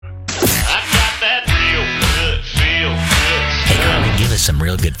Give us some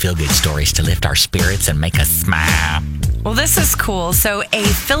real good feel-good stories to lift our spirits and make us smile. Well, this is cool. So a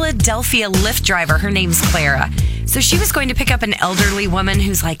Philadelphia Lyft driver, her name's Clara. So she was going to pick up an elderly woman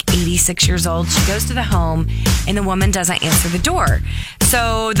who's like 86 years old. She goes to the home and the woman doesn't answer the door.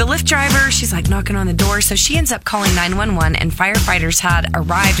 So the Lyft driver, she's like knocking on the door. So she ends up calling 911 and firefighters had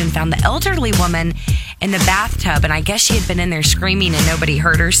arrived and found the elderly woman in the bathtub. And I guess she had been in there screaming and nobody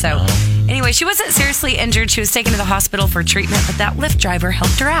heard her. So anyway, she wasn't seriously injured. She was taken to the hospital for treatment, but that Lyft driver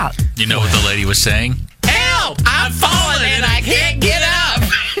helped her out. You know what the lady was saying? Help! I'm falling and I can't get up.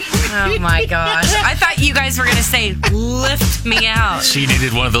 Oh my gosh. I thought you guys were going to say, lift me out. She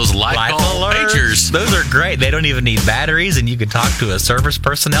needed one of those life call pagers. Those are great. They don't even need batteries, and you can talk to a service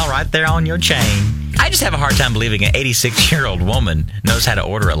personnel right there on your chain. I just have a hard time believing an 86-year-old woman knows how to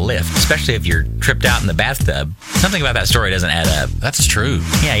order a lift, especially if you're tripped out in the bathtub. Something about that story doesn't add up. That's true.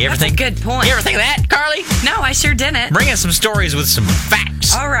 Yeah, you ever That's think? a good point. You ever think of that, Carly? No, I sure didn't. Bring us some stories with some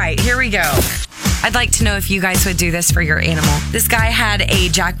facts. All right, here we go. I'd like to know if you guys would do this for your animal. This guy had a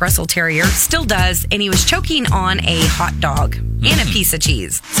Jack Russell Terrier, still does, and he was choking on a hot dog and a piece of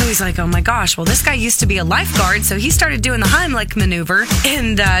cheese. So he's like, oh my gosh, well, this guy used to be a lifeguard, so he started doing the Heimlich maneuver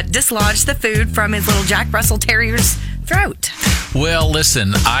and dislodged the food from his little Jack Russell Terrier's throat. Well,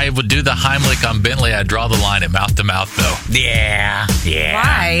 listen, I would do the Heimlich on Bentley. I'd draw the line at mouth-to-mouth, though. Yeah.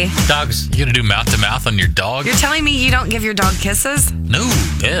 Why? Dogs. You gonna do mouth-to-mouth on your dog? You're telling me you don't give your dog kisses? No.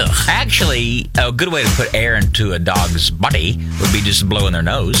 Ugh. Actually, a good way to put air into a dog's body would be just blowing their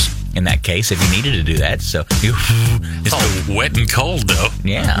nose. In that case, if you needed to do that, so It's all wet and cold, though.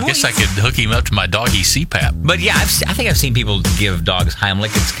 Yeah. I guess I could hook him up to my doggy CPAP. But yeah, I think I've seen people give dogs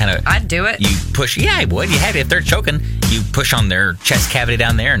Heimlich. It's kind of I'd do it. You push. Yeah, I would. You had if they're choking, you push on their chest cavity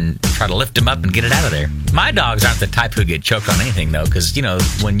down there and try to lift them up and get it out of there. My dogs aren't the type who get choked on anything though, because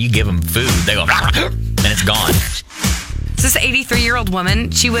when you give them food, they go and it's gone. This 83-year-old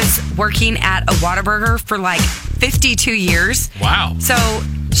woman, she was working at a Whataburger for like 52 years. Wow. So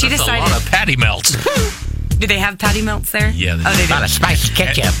she That's decided. a lot of patty melts. Do they have patty melts there? Yeah, they Oh, they A lot of do. spicy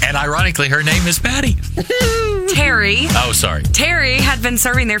ketchup. And ironically, her name is Patty. Terry. Oh, sorry. Terry had been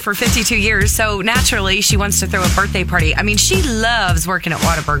serving there for 52 years, so naturally she wants to throw a birthday party. I mean, she loves working at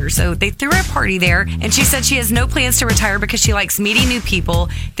Whataburger, so they threw a party there, and she said she has no plans to retire because she likes meeting new people,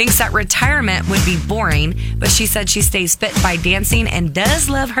 thinks that retirement would be boring, but she said she stays fit by dancing and does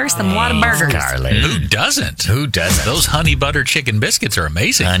love her some Whataburgers. Carly. Who doesn't? Who doesn't? Those honey butter chicken biscuits are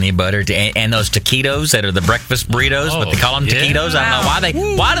amazing. Honey butter and those taquitos that are the breakfast burritos, but they call them yeah. taquitos. I don't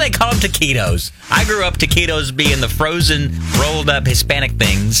know why do they call them taquitos. I grew up taquitos being the frozen, rolled up Hispanic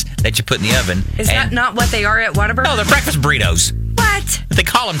things that you put in the oven. Is that not what they are at Whataburger? No, they're breakfast burritos. What? But they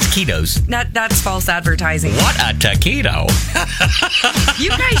call them taquitos. That's false advertising. What a taquito. You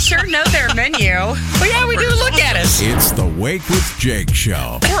guys sure know their menu. Well, yeah, we do. Look at us. It's the Wake with Jake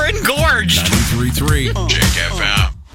Show. We're engorged. 93.3 Jake FM.